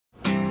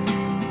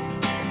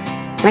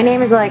My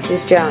name is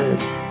Alexis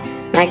Jones.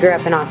 I grew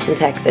up in Austin,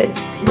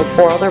 Texas, with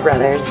 4 older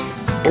brothers,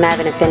 and I have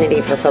an affinity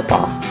for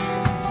football.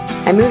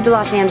 I moved to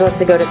Los Angeles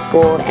to go to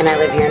school, and I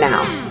live here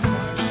now.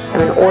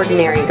 I'm an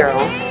ordinary girl,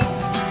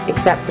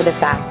 except for the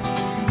fact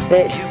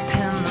that,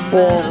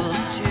 well,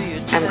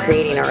 I'm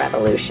creating a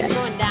revolution.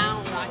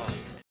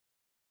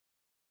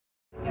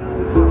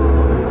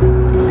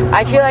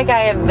 I feel like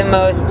I have the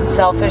most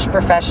selfish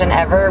profession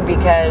ever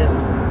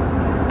because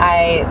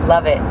I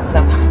love it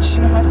so much.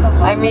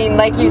 I mean,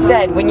 like you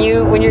said, when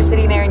you're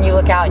sitting there and you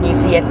look out and you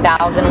see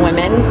 1,000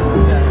 women,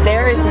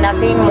 there is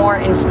nothing more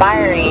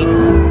inspiring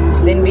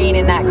than being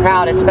in that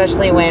crowd,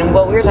 especially when,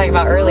 what we were talking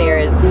about earlier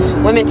is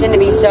women tend to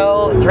be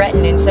so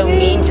threatened and so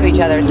mean to each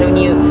other. So when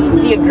you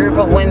see a group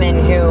of women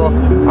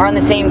who are on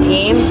the same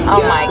team,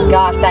 oh my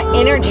gosh, that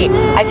energy.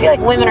 I feel like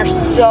women are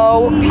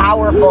so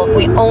powerful if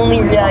we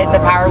only realized the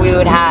power we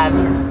would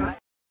have.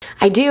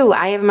 I do.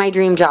 I have my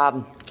dream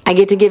job. I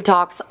get to give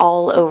talks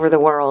all over the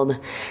world.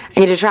 I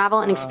get to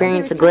travel and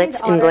experience the glitz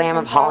and glam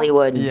of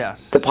Hollywood,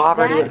 the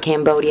poverty of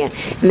Cambodia,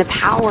 and the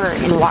power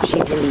in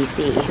Washington,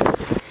 D.C.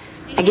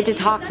 I get to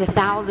talk to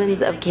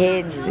thousands of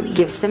kids,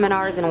 give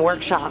seminars and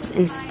workshops,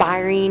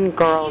 inspiring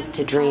girls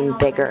to dream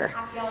bigger,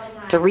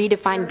 to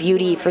redefine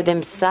beauty for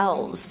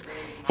themselves,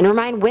 and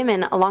remind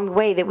women along the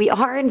way that we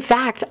are, in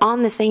fact,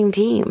 on the same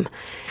team.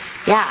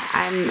 Yeah,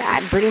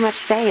 I'd pretty much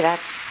say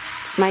that's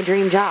my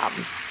dream job.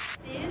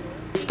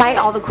 Despite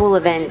all the cool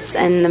events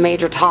and the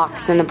major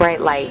talks and the bright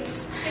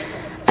lights,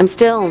 I'm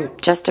still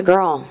just a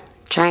girl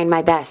trying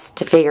my best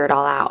to figure it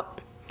all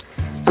out.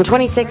 I'm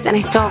 26 and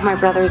I still have my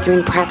brothers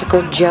doing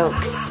practical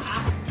jokes.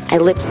 I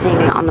lip sing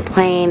on the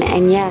plane,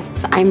 and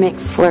yes, I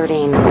mix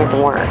flirting with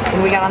work.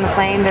 When we got on the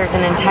plane, there's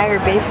an entire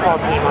baseball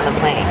team on the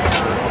plane.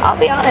 I'll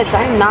be honest,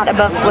 I'm not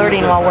above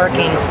flirting while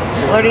working.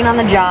 Flirting on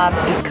the job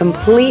is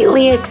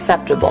completely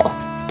acceptable.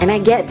 And I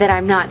get that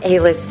I'm not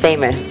A-list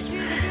famous.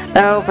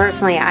 Though,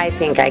 personally, I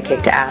think I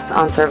kicked ass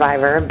on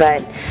Survivor,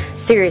 but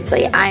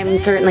seriously, I'm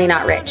certainly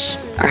not rich,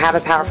 or have a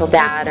powerful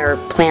dad, or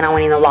plan on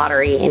winning the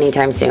lottery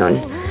anytime soon.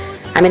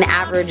 I'm an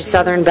average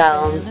Southern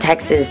Belle,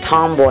 Texas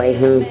tomboy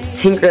who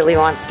secretly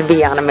wants to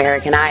be on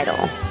American Idol.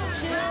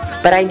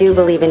 But I do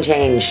believe in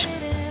change.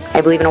 I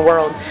believe in a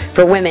world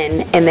for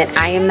women, and that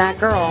I Am That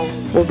Girl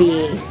will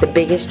be the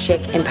biggest chick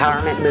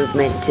empowerment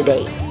movement to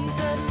date.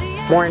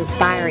 More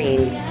inspiring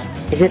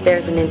is that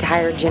there's an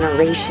entire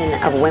generation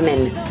of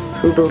women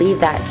who believe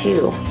that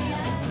too.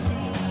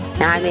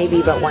 Now I may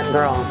be but one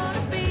girl.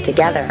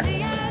 Together,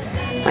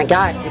 my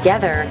God,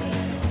 together,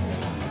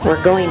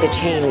 we're going to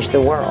change the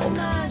world.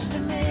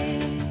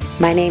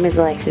 My name is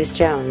Alexis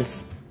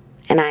Jones,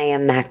 and I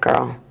am that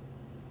girl.